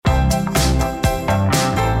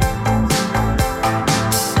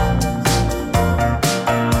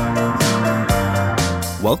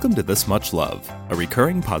Welcome to This Much Love, a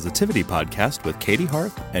recurring positivity podcast with Katie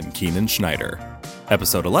Harth and Keenan Schneider.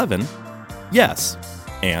 Episode 11, Yes,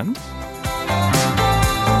 and...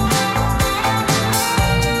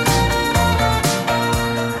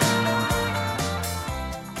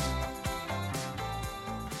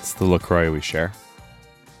 It's the LaCroix we share.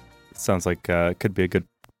 It sounds like it could be a good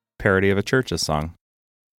parody of a Churches song.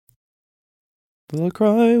 The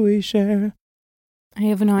LaCroix we share. I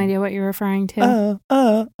have no idea what you're referring to.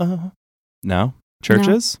 No?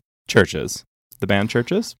 Churches? No. Churches. The band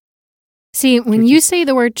Churches? See, when Churches. you say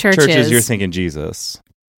the word churches... You're thinking Jesus.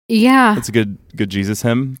 Yeah. It's a good Jesus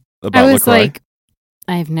hymn about I was LaCroix. like,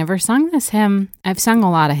 I've never sung this hymn. I've sung a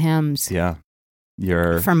lot of hymns. Yeah.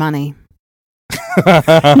 You're... For money.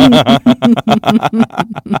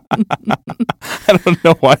 I don't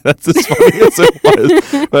know why that's as funny as it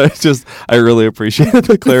was, but I really appreciated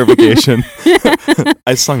the clarification.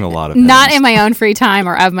 I sung a lot of hymns. Not in my own free time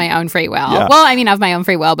or of my own free will. Yeah. Well, I mean, of my own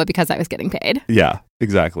free will, but because I was getting paid. Yeah,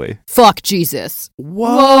 exactly. Fuck Jesus.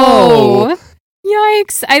 Whoa.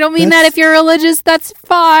 Yikes. I don't mean that if you're religious, that's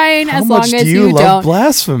fine. How as much long as do you love don't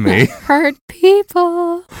blasphemy? hurt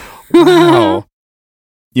people. Wow.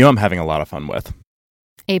 You know I'm having a lot of fun with?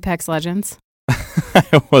 Apex Legends.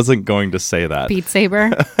 I wasn't going to say that. Beat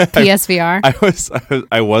Saber. PSVR.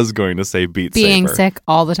 I was going to say Beat Saber. Being sick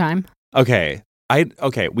all the time. Okay.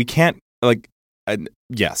 We can't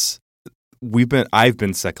yes. I've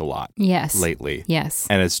been sick a lot. Yes. Lately. Yes.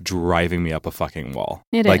 And it's driving me up a fucking wall.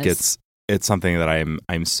 It is. It's something that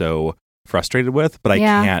I'm so frustrated with, but I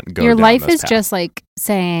can't go Your down life this is path. just like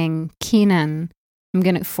saying, Keenan, I'm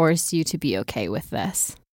going to force you to be okay with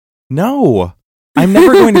this. No. I'm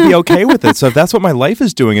never going to be okay with it. So if that's what my life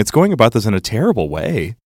is doing, it's going about this in a terrible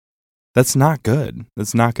way. That's not good.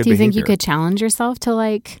 That's not good Do you behavior. think you could challenge yourself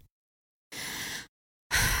to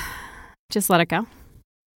just let it go?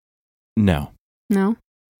 No. No?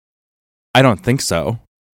 I don't think so.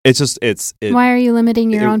 It's just, Why are you limiting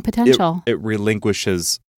your own potential? It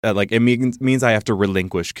relinquishes, it means I have to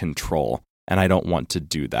relinquish control. And I don't want to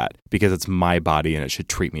do that because it's my body and it should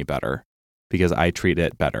treat me better because I treat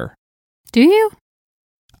it better. Do you?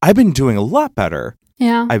 I've been doing a lot better.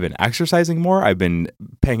 Yeah. I've been exercising more. I've been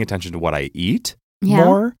paying attention to what I eat Yeah.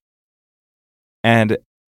 more. And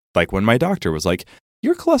like when my doctor was like,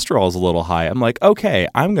 your cholesterol is a little high. I'm like, okay,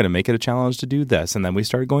 I'm going to make it a challenge to do this. And then we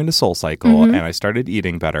started going to SoulCycle and I started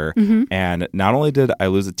eating better. Mm-hmm. And not only did I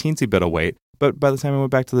lose a teensy bit of weight, but by the time I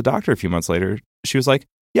went back to the doctor a few months later, she was like,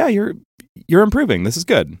 yeah, you're improving. This is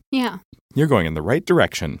good. Yeah. You're going in the right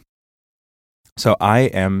direction. So I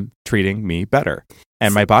am treating me better.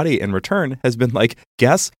 And my body in return has been like,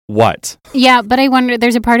 guess what? Yeah, but I wonder,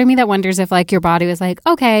 there's a part of me that wonders if your body was like,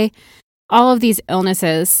 okay, all of these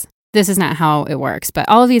illnesses, this is not how it works, but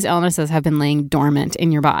all of these illnesses have been laying dormant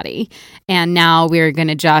in your body. And now we're going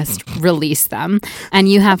to just release them. And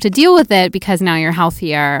you have to deal with it because now you're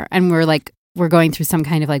healthier. And we're going through some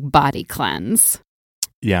kind of body cleanse.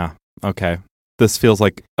 Yeah. Okay. This feels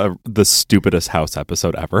like the stupidest House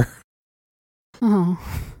episode ever. Oh.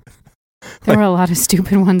 There were a lot of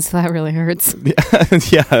stupid ones, so that really hurts.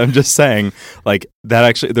 Yeah, I'm just saying, that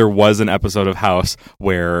actually, there was an episode of House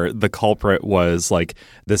where the culprit was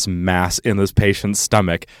this mass in this patient's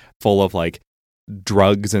stomach full of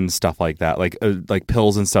drugs and stuff like that, like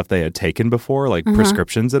pills and stuff they had taken before,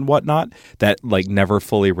 prescriptions and whatnot that never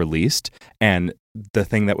fully released. And the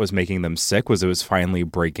thing that was making them sick was it was finally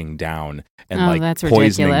breaking down and that's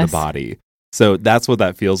poisoning ridiculous. the body. So that's what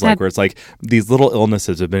that feels like, where it's these little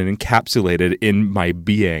illnesses have been encapsulated in my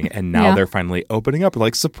being, and now they're finally opening up.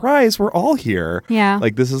 Surprise, we're all here. Yeah.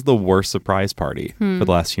 This is the worst surprise party for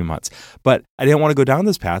the last few months. But I didn't want to go down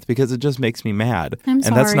this path because it just makes me mad. I'm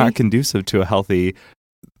and that's sorry. not conducive to a healthy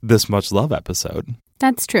This Much Love episode.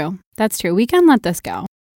 That's true. That's true. We can let this go.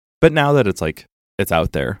 But now that it's it's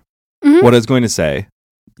out there, Mm-hmm. what I was going to say,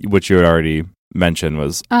 which you had already mentioned,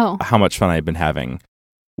 was how much fun I've been having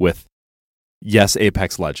with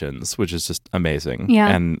Apex Legends, which is just amazing. Yeah.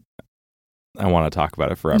 And I want to talk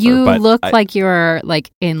about it forever. You but look like you're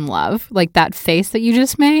in love. That face that you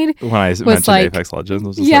just made. When I mentioned Apex Legends,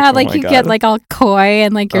 was just yeah, oh my you God. get all coy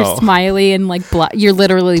and you're smiley and you're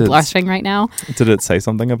literally blushing right now. Did it say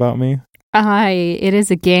something about me? It is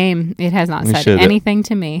a game. It has not said anything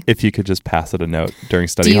to me. If you could just pass it a note during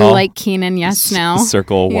study Do you hall. like Keenan? Yes, no.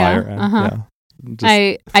 Circle Yeah, wire. Yeah.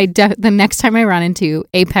 The next time I run into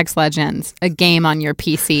Apex Legends, a game on your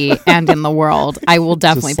PC and in the world, I will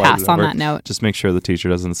definitely pass on that note. Just make sure the teacher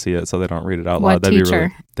doesn't see it so they don't read it out What loud.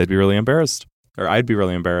 teacher? They'd be really embarrassed. Or I'd be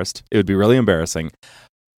really embarrassed. It would be really embarrassing.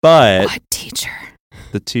 But What teacher?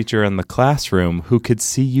 The teacher in the classroom who could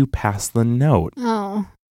see you pass the note. Oh.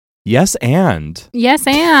 Yes, and. Yes,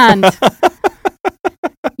 and.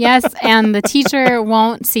 Yes, and the teacher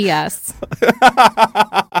won't see us.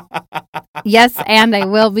 Yes, and I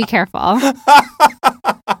will be careful.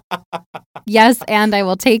 Yes, and I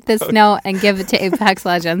will take this note and give it to Apex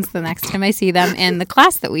Legends the next time I see them in the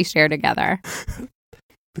class that we share together.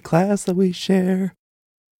 The class that we share.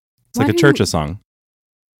 It's Why like a do church song.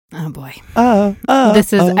 Oh, boy.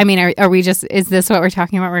 This is, I mean, are we just, is this what we're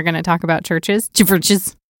talking about? We're going to talk about churches?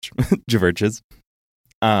 Churches. Diverges.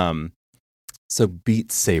 So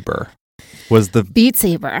Beat Saber was the Beat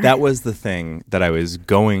Saber. That was the thing that I was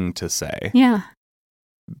going to say. Yeah.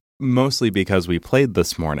 Mostly because we played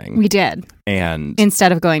this morning. We did. And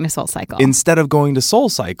instead of going to Soul Cycle.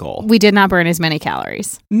 We did not burn as many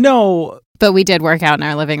calories. No. But we did work out in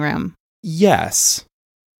our living room. Yes.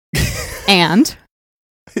 And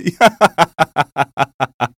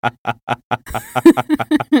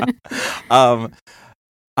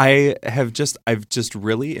I've just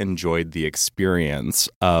really enjoyed the experience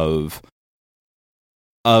of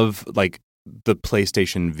like the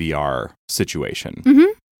PlayStation VR situation.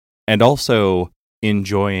 Mm-hmm. And also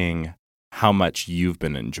enjoying how much you've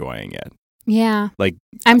been enjoying it. Yeah. Like,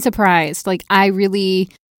 I'm surprised. Like, I really,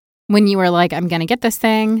 when you were like, I'm going to get this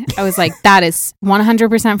thing, I was like, that is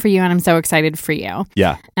 100% for you. And I'm so excited for you.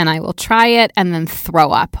 Yeah. And I will try it and then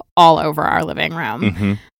throw up all over our living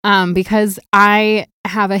room. Mm-hmm. Because I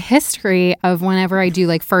have a history of whenever I do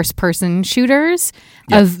like first person shooters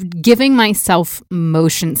of giving myself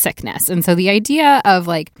motion sickness. And so the idea of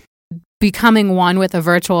like becoming one with a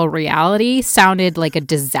virtual reality sounded like a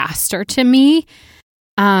disaster to me.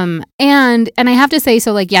 And I have to say,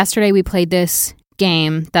 so like yesterday we played this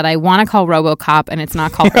game that I want to call RoboCop, and it's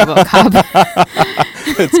not called RoboCop.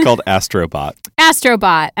 It's called Astrobot.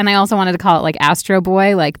 Astrobot. And I also wanted to call it like Astro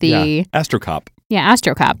Boy, like the Astrocop. Yeah,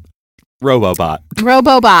 Astrocop. Robobot.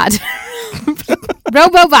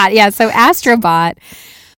 Robobot. Yeah, so Astrobot,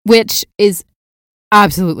 which is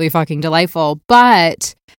absolutely fucking delightful,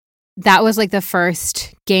 but that was like the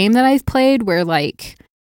first game that I've played where like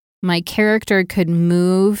my character could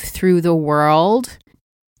move through the world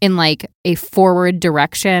in like a forward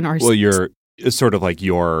direction or you're sort of like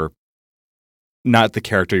your not the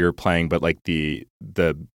character you're playing, but like the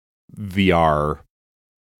VR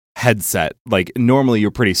headset. Like normally you're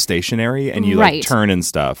pretty stationary and you like turn and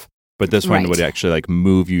stuff, but this one would actually like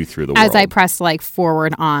move you through the world. As I press like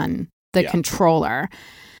forward on the controller.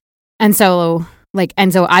 And so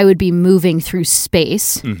I would be moving through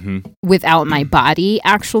space without my body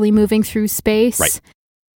actually moving through space. Right.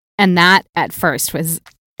 And that at first was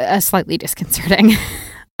slightly disconcerting.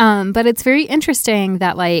 But it's very interesting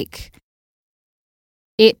that like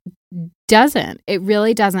it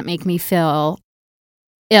really doesn't make me feel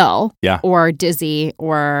ill or dizzy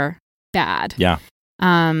or bad. Yeah.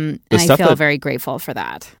 And I feel very grateful for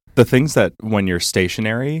that. The things that when you're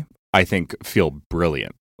stationary, I think feel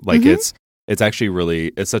brilliant. Like it's actually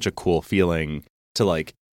really, it's such a cool feeling to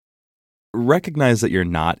like recognize that you're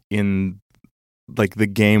not in like the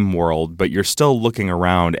game world, but you're still looking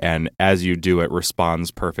around, and as you do, it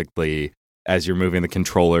responds perfectly. As you're moving the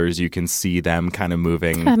controllers, you can see them kind of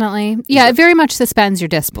moving. Definitely. Yeah, it very much suspends your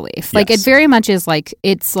disbelief. Like it very much is like,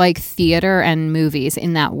 it's like theater and movies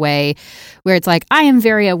in that way where it's like, I am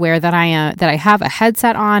very aware that I have a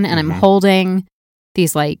headset on and I'm holding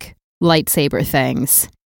these like lightsaber things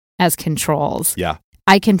as controls. Yeah.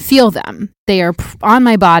 I can feel them. They are on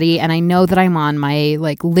my body, and I know that I'm on my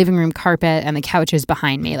like living room carpet and the couch is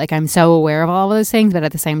behind me. Like I'm so aware of all of those things, but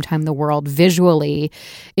at the same time, the world visually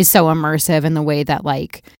is so immersive in the way that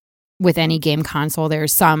like with any game console,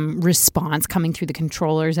 there's some response coming through the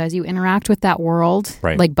controllers as you interact with that world,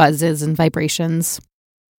 like buzzes and vibrations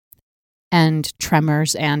and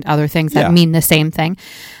tremors and other things that mean the same thing.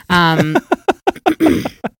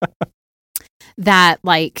 That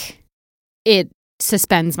like it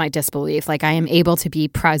suspends my disbelief. Like I am able to be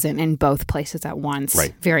present in both places at once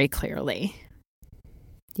very clearly.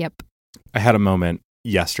 Yep. I had a moment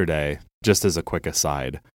yesterday, just as a quick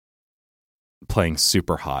aside, playing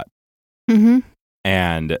Super Hot.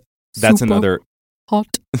 And that's another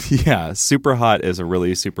hot. Yeah, Super Hot is a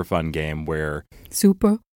really super fun game where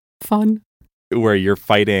you're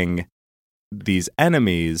fighting these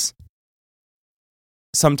enemies,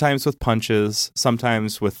 sometimes with punches,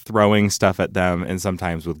 sometimes with throwing stuff at them, and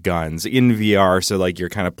sometimes with guns in VR. So like you're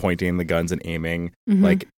kind of pointing the guns and aiming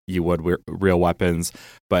like you would real weapons.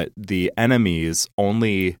 But the enemies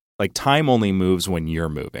only, like time only moves when you're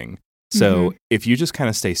moving. So if you just kind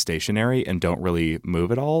of stay stationary and don't really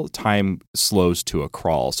move at all, time slows to a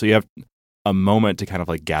crawl. So you have a moment to kind of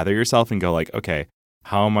like gather yourself and go like, okay,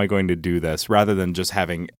 how am I going to do this? Rather than just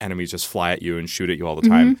having enemies just fly at you and shoot at you all the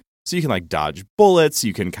time. So you can like dodge bullets.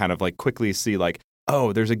 You can kind of like quickly see like,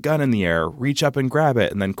 oh, there's a gun in the air. Reach up and grab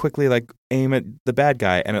it. And then quickly like aim at the bad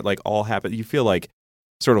guy. And it like all happens. You feel like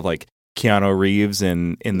sort of like Keanu Reeves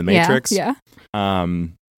in The Matrix. Yeah.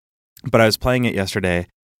 But I was playing it yesterday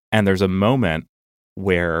and there's a moment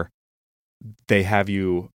where they have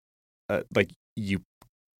you like you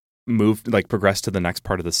move like progress to the next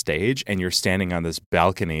part of the stage and you're standing on this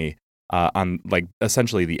balcony on like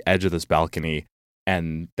essentially the edge of this balcony,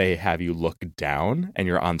 and they have you look down and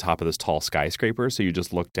you're on top of this tall skyscraper, so you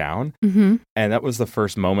just look down. And that was the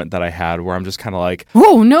first moment that I had where I'm just kind of like,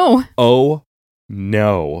 oh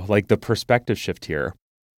no, like the perspective shift here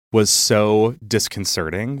was so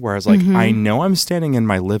disconcerting, where I was like, I know I'm standing in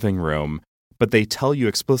my living room, but they tell you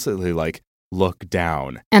explicitly like, look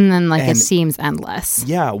down. And then like it seems endless.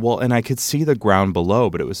 Yeah, well, and I could see the ground below,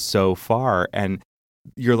 but it was so far, and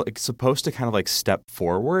you're like supposed to kind of like step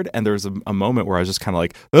forward, and there was a moment where I was just kind of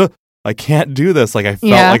like, ugh, I can't do this. Like I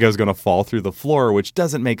felt like I was going to fall through the floor, which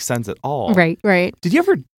doesn't make sense at all. Right. Did you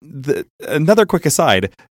ever, another quick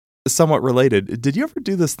aside, somewhat related, did you ever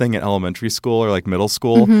do this thing at elementary school or like middle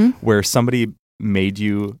school where somebody made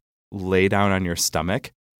you lay down on your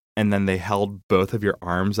stomach and then they held both of your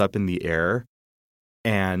arms up in the air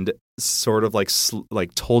and sort of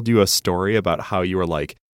like told you a story about how you were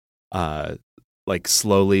like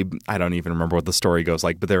slowly, I don't even remember what the story goes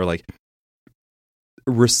like, but they were like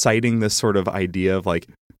reciting this sort of idea of like,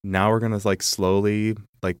 now we're going to like slowly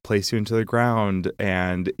like place you into the ground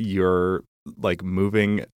and you're like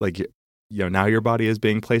moving, like, you know, now your body is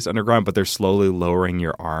being placed underground, but they're slowly lowering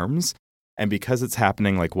your arms. And because it's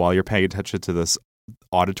happening like while you're paying attention to this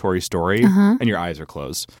auditory story and your eyes are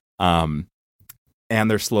closed, and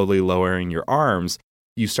they're slowly lowering your arms,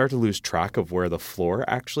 you start to lose track of where the floor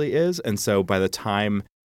actually is. And so by the time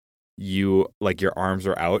you like your arms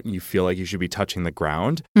are out and you feel like you should be touching the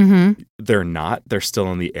ground, they're not, they're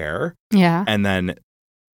still in the air. Yeah. And then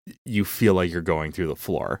you feel like you're going through the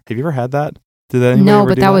floor. Have you ever had that? Did anybody No, ever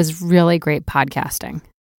but do that was really great podcasting.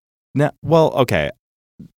 No, well, okay.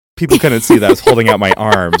 People couldn't see that I was holding out my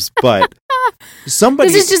arms, but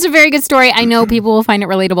somebody... This is just a very good story. I know people will find it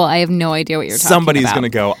relatable. I have no idea what you're talking about. Somebody's going to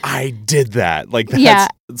go, I did that. Like,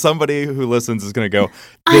 that's, somebody who listens is going to go,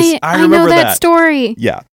 I remember know that story.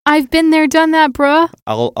 Yeah. I've been there, done that, bruh.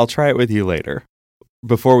 I'll try it with you later.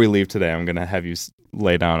 Before we leave today, I'm going to have you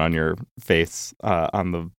lay down on your face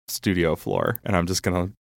on the studio floor, and I'm just going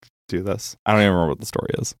to do this. I don't even remember what the story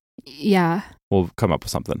is. Yeah. We'll come up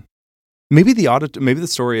with something. Maybe the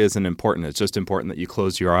story isn't important. It's just important that you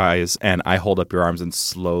close your eyes and I hold up your arms and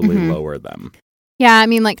slowly lower them. Yeah, I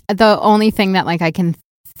mean, like, the only thing that, like, I can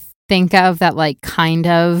think of that, like, kind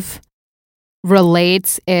of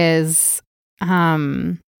relates is,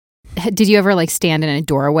 did you ever, like, stand in a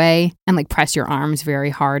doorway and, like, press your arms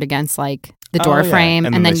very hard against, like, the door frame,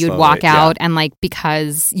 and then you'd walk out, and, like,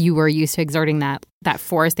 because you were used to exerting that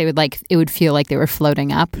force, they would, like, it would feel like they were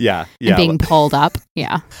floating up. Yeah. And being pulled up.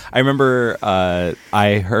 Yeah. I remember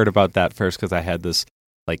I heard about that first because I had this,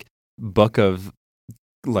 like, book of,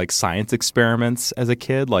 like, science experiments as a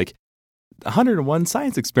kid, like 101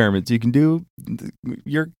 science experiments you can do.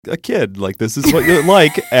 You're a kid, like, this is what you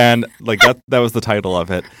like, and like that was the title of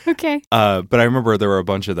it. Okay. But I remember there were a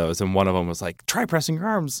bunch of those, and one of them was like, try pressing your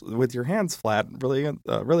arms with your hands flat really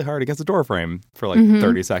hard against the door frame for like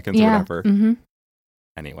 30 seconds or whatever.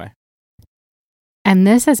 Anyway. And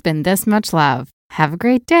this has been This Much Love. Have a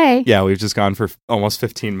great day. Yeah, we've just gone for almost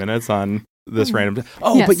 15 minutes on this random.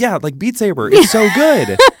 But yeah, like Beat Saber, it's so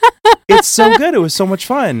good. It's so good. It was so much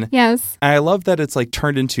fun. Yes. And I love that it's like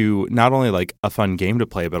turned into not only like a fun game to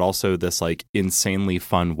play, but also this like insanely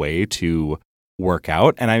fun way to work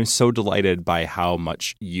out. And I'm so delighted by how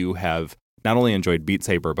much you have not only enjoyed Beat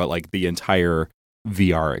Saber, but like the entire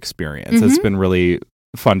VR experience. It's been really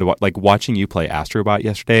fun to like watching you play Astrobot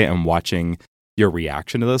yesterday and watching your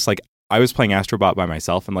reaction to this. Like, I was playing Astrobot by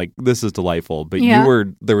myself and like, this is delightful, but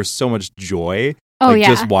there was so much joy. Oh, like, yeah.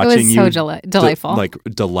 Just watching it was so delightful.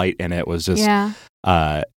 Delight in it was just,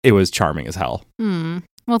 it was charming as hell.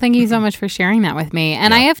 Well, thank you so much for sharing that with me.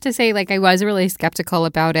 And I have to say, like, I was really skeptical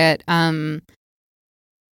about it and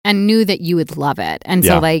knew that you would love it. And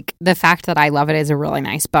so, like, the fact that I love it is a really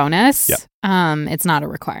nice bonus. It's not a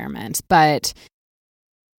requirement, but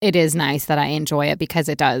it is nice that I enjoy it because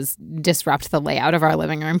it does disrupt the layout of our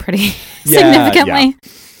living room pretty significantly.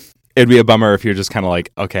 Yeah. It'd be a bummer if you're just kind of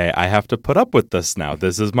like, okay, I have to put up with this now.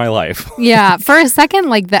 This is my life. Yeah. For a second,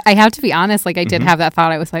 like, I have to be honest, like, I did have that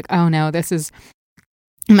thought. I was like, oh no, this is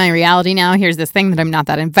my reality now. Here's this thing that I'm not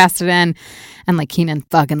that invested in. And like Keenan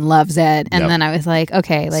fucking loves it. And then I was like,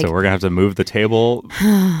 okay, like. So we're going to have to move the table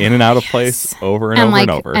in and out of place over and over like,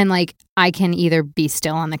 and over. And like, I can either be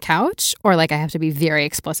still on the couch or like I have to be very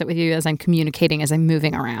explicit with you as I'm communicating, as I'm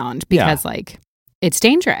moving around because like it's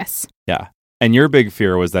dangerous. Yeah. And your big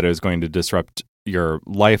fear was that it was going to disrupt your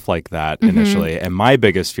life like that initially. And my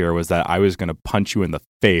biggest fear was that I was going to punch you in the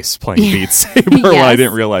face playing Beat Saber when I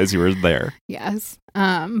didn't realize you were there. Yes.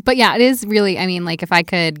 But yeah, it is really, I mean, like if I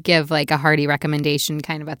could give like a hearty recommendation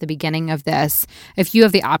kind of at the beginning of this, if you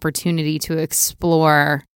have the opportunity to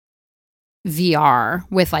explore VR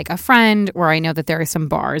with like a friend, or I know that there are some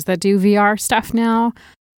bars that do VR stuff now,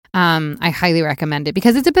 I highly recommend it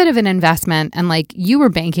because it's a bit of an investment and like you were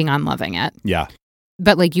banking on loving it. Yeah.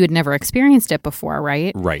 But like you had never experienced it before,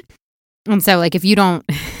 right? Right. And so like if you don't...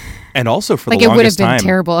 And also for like the longest time... it would have been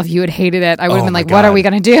terrible if you had hated it. I would have been like, what are we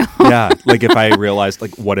going to do? Yeah. Like if I realized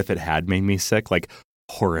like what if it had made me sick, like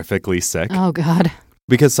horrifically sick? Oh God.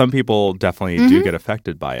 Because some people definitely do get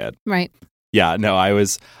affected by it. Right. Yeah. No, I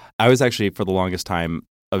was actually for the longest time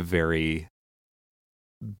a very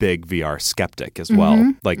big VR skeptic as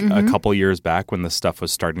well. Like a couple years back when this stuff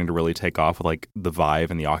was starting to really take off with like the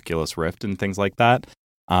Vive and the Oculus Rift and things like that,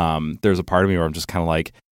 there's a part of me where I'm just kind of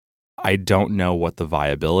like, I don't know what the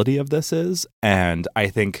viability of this is. And I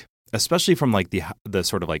think especially from like the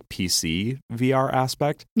sort of like PC VR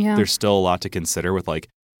aspect, there's still a lot to consider with like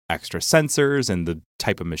extra sensors and the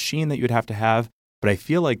type of machine that you'd have to have. But I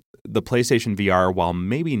feel like the PlayStation VR, while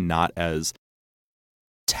maybe not as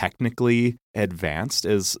technically advanced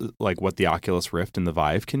as like what the Oculus Rift and the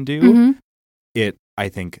Vive can do, it, I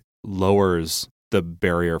think, lowers the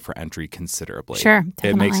barrier for entry considerably. Sure, definitely.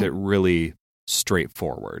 It makes it really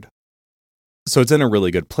straightforward. So it's in a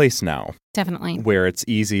really good place now. Definitely. Where it's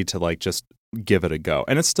easy to like just give it a go.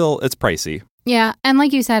 And it's pricey. Yeah. And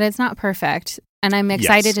like you said, it's not perfect. And I'm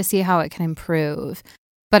excited to see how it can improve.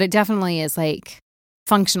 But it definitely is like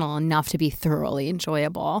functional enough to be thoroughly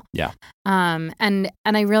enjoyable. Yeah. And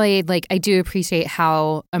I really like, I do appreciate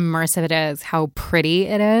how immersive it is, how pretty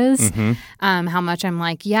it is, how much I'm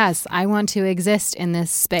like, yes, I want to exist in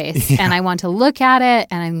this space and I want to look at it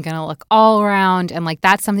and I'm going to look all around. And like,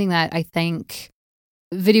 that's something that I think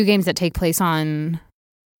video games that take place on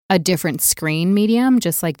a different screen medium,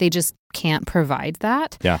 just like they just can't provide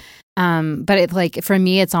that. Yeah. But it's like, for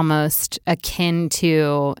me, it's almost akin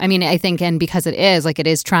to, I mean, I think, and because it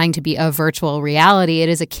is trying to be a virtual reality, it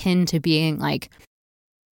is akin to being like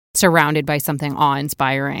surrounded by something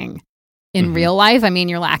awe-inspiring in real life. I mean,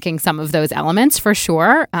 you're lacking some of those elements for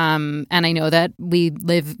sure. And I know that we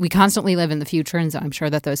constantly live in the future, and so I'm sure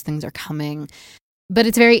that those things are coming. But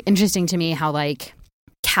it's very interesting to me how like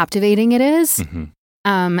captivating it is.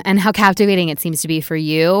 And how captivating it seems to be for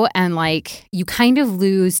you. And like, you kind of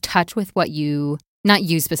lose touch with what you, not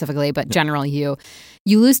you specifically, but general you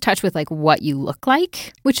lose touch with like what you look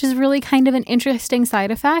like, which is really kind of an interesting side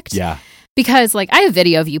effect. Yeah. Because like I have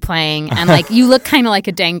video of you playing and like you look kind of like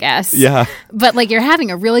a Dengus. Yeah. But like you're having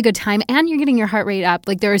a really good time and you're getting your heart rate up.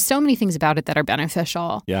 Like there are so many things about it that are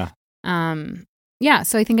beneficial. Yeah. Yeah.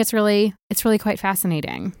 So I think it's really quite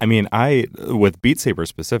fascinating. I mean, with Beat Saber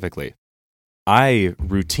specifically, I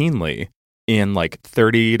routinely, in like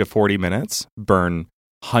 30 to 40 minutes, burn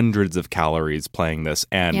hundreds of calories playing this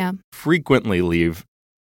and frequently leave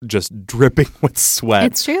just dripping with sweat.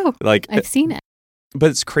 It's true. Like I've seen it.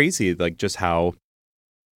 But it's crazy, like just how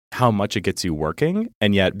much it gets you working.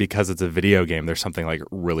 And yet, because it's a video game, there's something like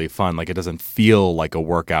really fun. Like it doesn't feel like a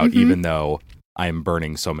workout, even though I'm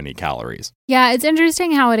burning so many calories. Yeah, it's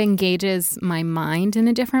interesting how it engages my mind in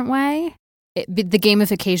a different way. The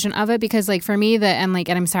gamification of it, because like for me and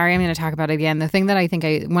I'm sorry I'm going to talk about it again, the thing that I think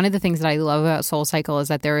one of the things that I love about SoulCycle is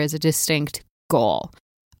that there is a distinct goal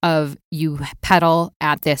of you pedal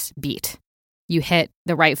at this beat, you hit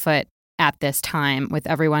the right foot at this time with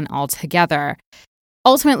everyone all together.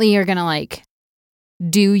 Ultimately you're going to like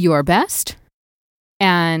do your best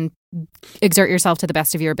and exert yourself to the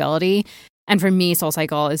best of your ability. And for me,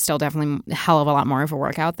 SoulCycle is still definitely a hell of a lot more of a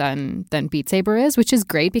workout than Beat Saber is, which is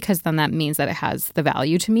great because then that means that it has the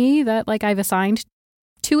value to me that like I've assigned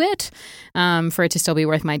to it for it to still be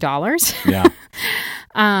worth my dollars. Yeah.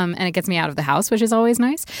 And it gets me out of the house, which is always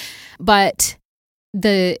nice. But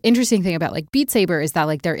the interesting thing about like Beat Saber is that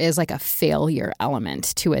like there is like a failure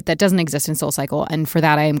element to it that doesn't exist in SoulCycle. And for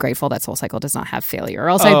that, I am grateful that SoulCycle does not have failure, or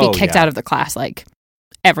else I'd be kicked out of the class like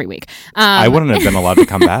every week. I wouldn't have been allowed to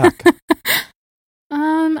come back.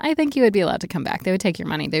 I think you would be allowed to come back. They would take your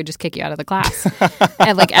money. They would just kick you out of the class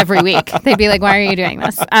and, like, every week. They'd be like, "Why are you doing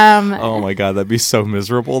this?" Oh my God, that'd be so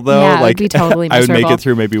miserable though. Yeah, it like would be totally I would miserable. make it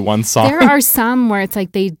through maybe one song. There are some where it's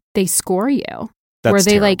like they score you. That's where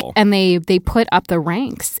they terrible. like, and they put up the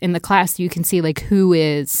ranks in the class so you can see like who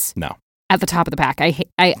is No. at the top of the pack.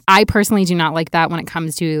 I personally do not like that when it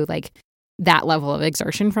comes to like that level of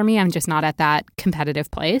exertion for me. I'm just not at that competitive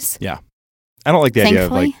place. I don't like the idea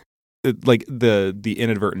of Thankfully. like the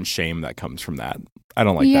inadvertent shame that comes from that. I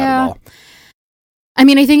don't like that Yeah. at all. I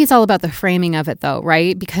mean, I think it's all about the framing of it though,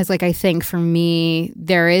 right? Because like I think for me,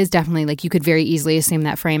 there is definitely like you could very easily assume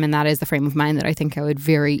that frame, and that is the frame of mind that I think I would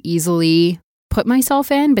very easily put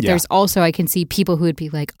myself in. But Yeah. there's also, I can see people who would be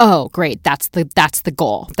like, oh, great, that's the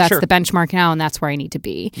goal. That's Sure. the benchmark now, and that's where I need to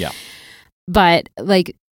be. Yeah. But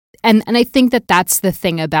like, and I think that that's the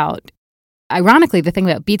thing about, ironically, the thing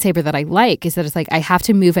about Beat Saber that I like is that it's like I have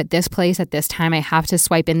to move at this place at this time. I have to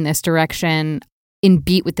swipe in this direction in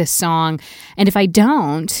beat with this song. And if I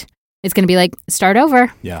don't, it's going to be like, start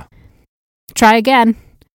over, Yeah. try again.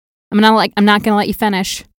 I'm not going to let you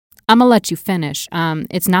finish. I'm going to let you finish.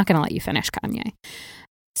 It's not going to let you finish, Kanye.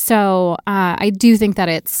 So I do think that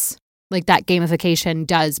it's like that gamification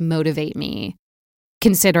does motivate me,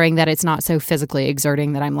 considering that it's not so physically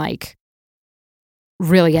exerting that I'm like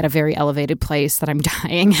really at a very elevated place that I'm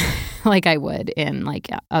dying like I would in like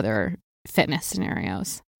other fitness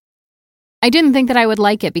scenarios. I didn't think that I would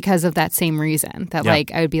like it because of that same reason that Yeah.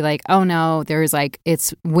 like I would be like, oh no, there's like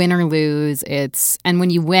it's win or lose. And when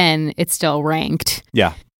you win, it's still ranked.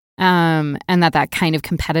 Yeah. And that kind of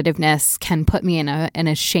competitiveness can put me in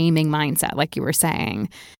a shaming mindset, like you were saying.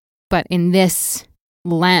 But in this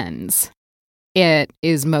lens, it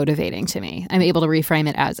is motivating to me. I'm able to reframe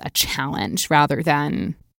it as a challenge rather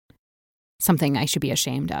than something I should be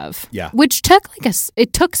ashamed of. Yeah. Which took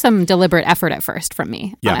it took some deliberate effort at first from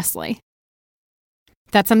me, Yeah. honestly.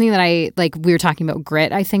 That's something that I like. We were talking about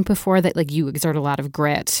grit, I think, before, that like you exert a lot of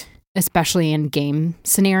grit, especially in game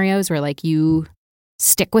scenarios where like you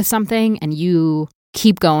stick with something and you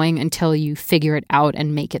keep going until you figure it out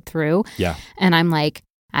and make it through. Yeah. And I'm like,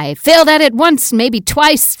 I failed at it once, maybe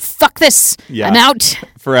twice. Fuck this. Yeah. I'm out.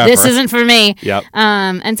 Forever. This isn't for me. Yep.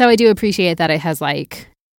 And so I do appreciate that it has like,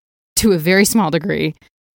 to a very small degree,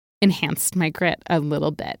 enhanced my grit a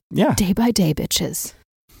little bit. Yeah. Day by day, bitches.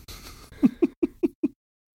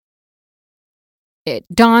 It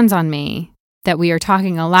dawns on me that we are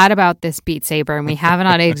talking a lot about this Beat Saber and we have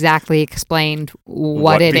not exactly explained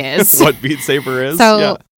what it is. What Beat Saber is. So,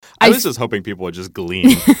 yeah. I was just hoping people would just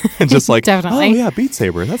glean and just like, Definitely. oh yeah, Beat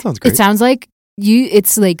Saber. That sounds great. It sounds like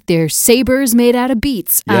it's like they're sabers made out of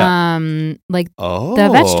beets. Yeah. Like oh, the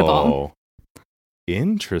vegetable.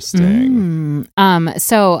 Interesting.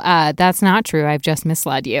 So that's not true. I've just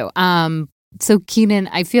misled you. So Keenan,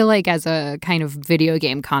 I feel like as a kind of video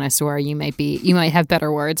game connoisseur, you might have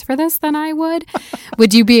better words for this than I would.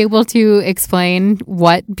 Would you be able to explain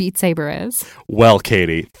what Beat Saber is? Well,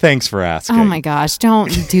 Katie, thanks for asking. Oh my gosh,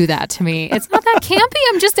 don't do that to me. It's not that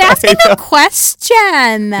campy. I'm just asking a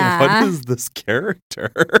question. What is this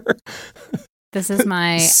character? This is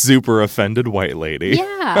my super offended white lady.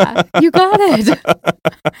 Yeah, you got it.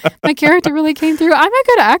 My character really came through. I'm a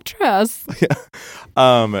good actress.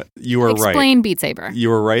 You were right. Explain Beat Saber. You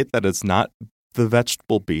were right that it's not the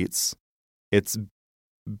vegetable beats. It's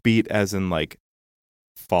beat as in like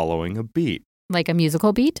following a beat. Like a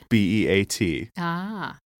musical beat? BEAT.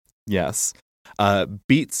 Ah. Yes.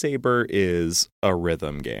 Beat Saber is a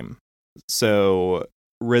rhythm game. So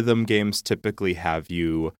rhythm games typically have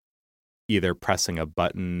you either pressing a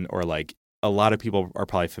button or like a lot of people are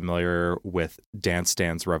probably familiar with Dance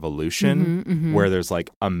Dance Revolution, where there's like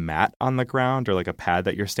a mat on the ground or like a pad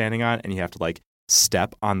that you're standing on and you have to like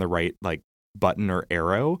step on the right like button or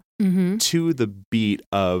arrow to the beat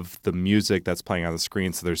of the music that's playing on the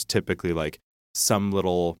screen. So there's typically like some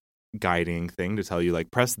little guiding thing to tell you like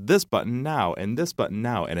press this button now and this button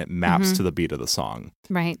now, and it maps to the beat of the song.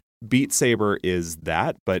 Right. Beat Saber is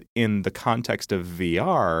that, but in the context of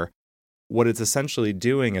VR, what it's essentially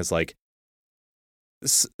doing is like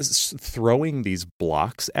throwing these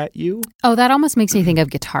blocks at you. Oh, that almost makes me think of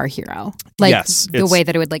Guitar Hero. Like yes, the way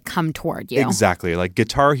that it would like come toward you. Exactly. Like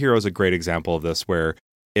Guitar Hero is a great example of this, where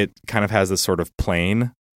it kind of has this sort of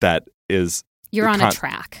plane that is... You're on a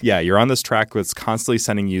track. Yeah, you're on this track that's constantly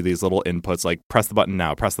sending you these little inputs like press the button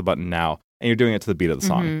now, press the button now, and you're doing it to the beat of the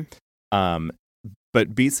song.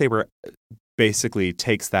 But Beat Saber basically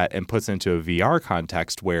takes that and puts it into a VR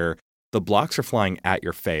context where the blocks are flying at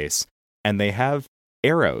your face and they have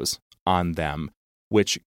arrows on them,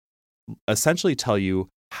 which essentially tell you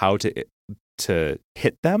how to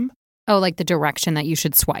hit them. Oh, like the direction that you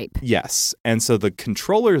should swipe. Yes. And so the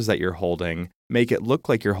controllers that you're holding make it look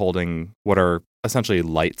like you're holding what are essentially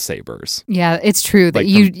lightsabers. Yeah, it's true that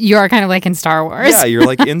Like you are kind of like in Star Wars. Yeah, you're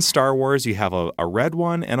like in Star Wars, you have a red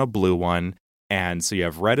one and a blue one. And so you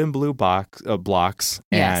have red and blue blocks,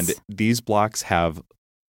 and Yes. these blocks have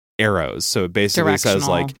arrows. So it basically says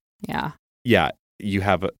like, yeah, you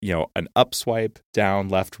have an up swipe, down,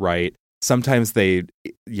 left, right. Sometimes they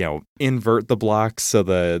invert the blocks, so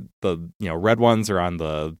the red ones are on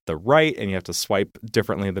the right, and you have to swipe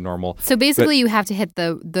differently than normal. So basically, you have to hit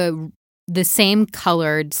the same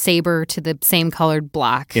colored saber to the same colored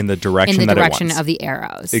block In the direction that it wants. of the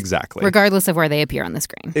arrows. Exactly. Regardless of where they appear on the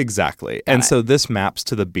screen. Exactly. And so this maps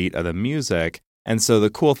to the beat of the music. And so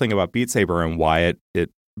the cool thing about Beat Saber and why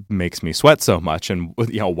it makes me sweat so much, and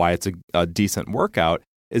why it's a decent workout,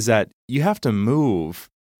 is that you have to move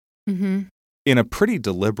Mm-hmm. in a pretty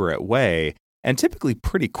deliberate way, and typically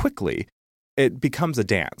pretty quickly. It becomes a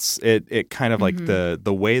dance. It kind of like the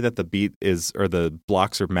way that the beat is, or the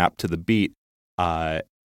blocks are mapped to the beat,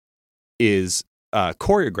 is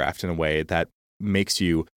choreographed in a way that makes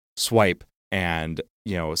you swipe and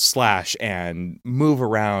slash and move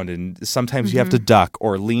around, and sometimes you have to duck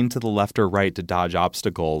or lean to the left or right to dodge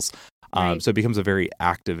obstacles. Right. So it becomes a very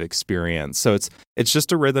active experience. So it's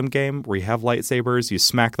just a rhythm game where you have lightsabers, you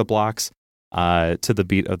smack the blocks to the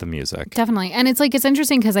beat of the music. Definitely. And it's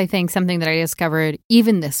interesting because I think something that I discovered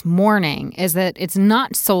even this morning is that it's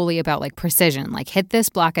not solely about like precision, like hit this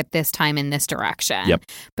block at this time in this direction,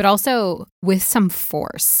 but also with some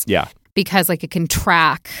force. Yeah. Because like it can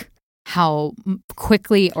track how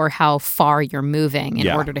quickly or how far you're moving in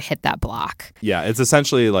order to hit that block. Yeah. It's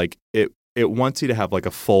essentially like it wants you to have like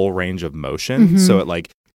a full range of motion. So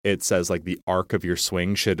it says like the arc of your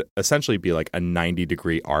swing should essentially be like a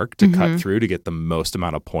 90-degree arc to cut through to get the most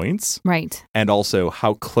amount of points. Right. And also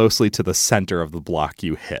how closely to the center of the block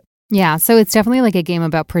you hit. Yeah. So it's definitely like a game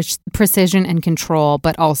about precision and control,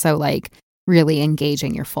 but also like really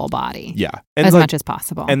engaging your full body. Yeah. And as much as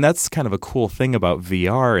possible. And that's kind of a cool thing about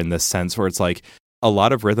VR in this sense, where it's like a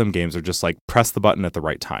lot of rhythm games are just like press the button at the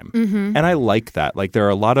right time. And I like that. Like there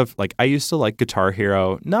are a lot of like, I used to like Guitar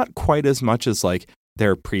Hero, not quite as much as like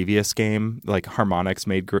their previous game, like Harmonix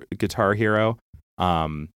made Guitar Hero.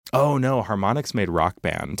 Oh no, Harmonix made Rock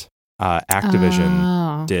Band.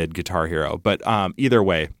 Activision did Guitar Hero. But either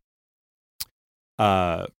way,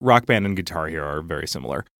 Rock Band and Guitar Hero are very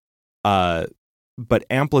similar. But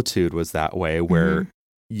Amplitude was that way, where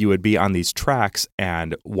you would be on these tracks,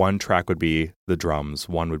 and one track would be the drums,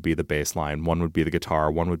 one would be the bass line, one would be the guitar,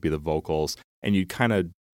 one would be the vocals, and you'd kind of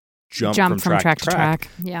jump from track to track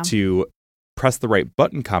to press the right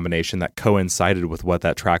button combination that coincided with what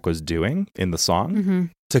that track was doing in the song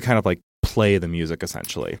to kind of like play the music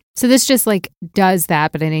essentially. So this just like does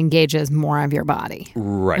that, but it engages more of your body.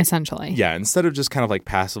 Right. Essentially. Yeah. Instead of just kind of like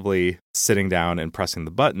passively sitting down and pressing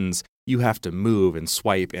the buttons, you have to move and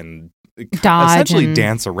swipe and dodge essentially and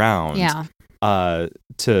dance around. Yeah.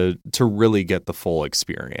 To really get the full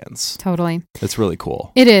experience. Totally. It's really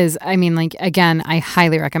cool. It is. I mean, like, again, I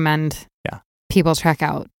highly recommend people check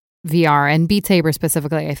out VR, and Beat Saber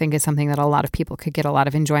specifically, I think is something that a lot of people could get a lot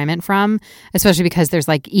of enjoyment from, especially because there's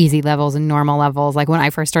like easy levels and normal levels. Like when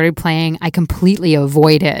I first started playing, I completely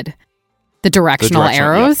avoided the directional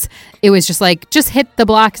arrows. It was just like, just hit the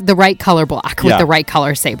block, the right color block with the right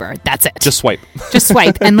color saber. That's it. Just swipe. Just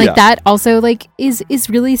swipe. And like that also like is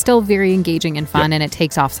really still very engaging and fun, and it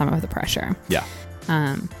takes off some of the pressure. Yeah.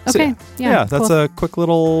 Okay. So, yeah, that's a quick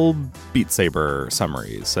little Beat Saber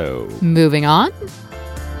summary. So moving on.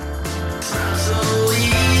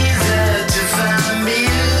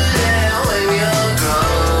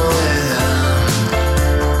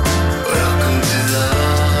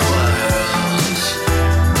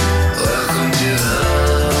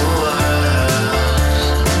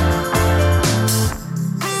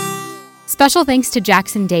 Special thanks to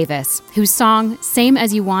Jackson Davis, whose song Same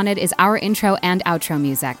As You Wanted is our intro and outro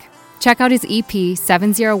music. Check out his EP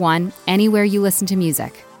 701 anywhere you listen to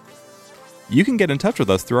music. You can get in touch with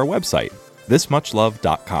us through our website,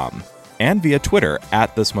 thismuchlove.com, and via Twitter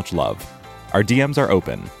 @thismuchlove. Our DMs are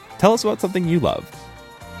open. Tell us about something you love.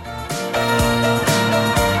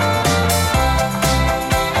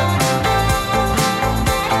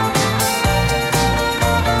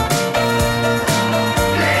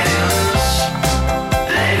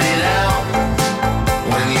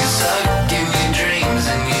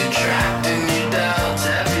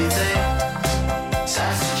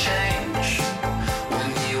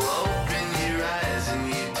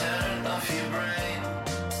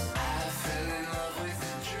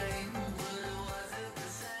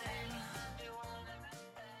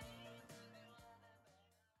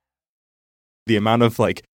 the amount of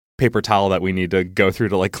like paper towel that we need to go through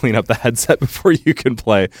to like clean up the headset before you can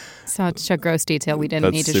play. Such a gross detail we didn't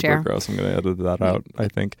That's need to super share. gross. I'm going to edit that out, I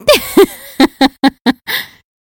think.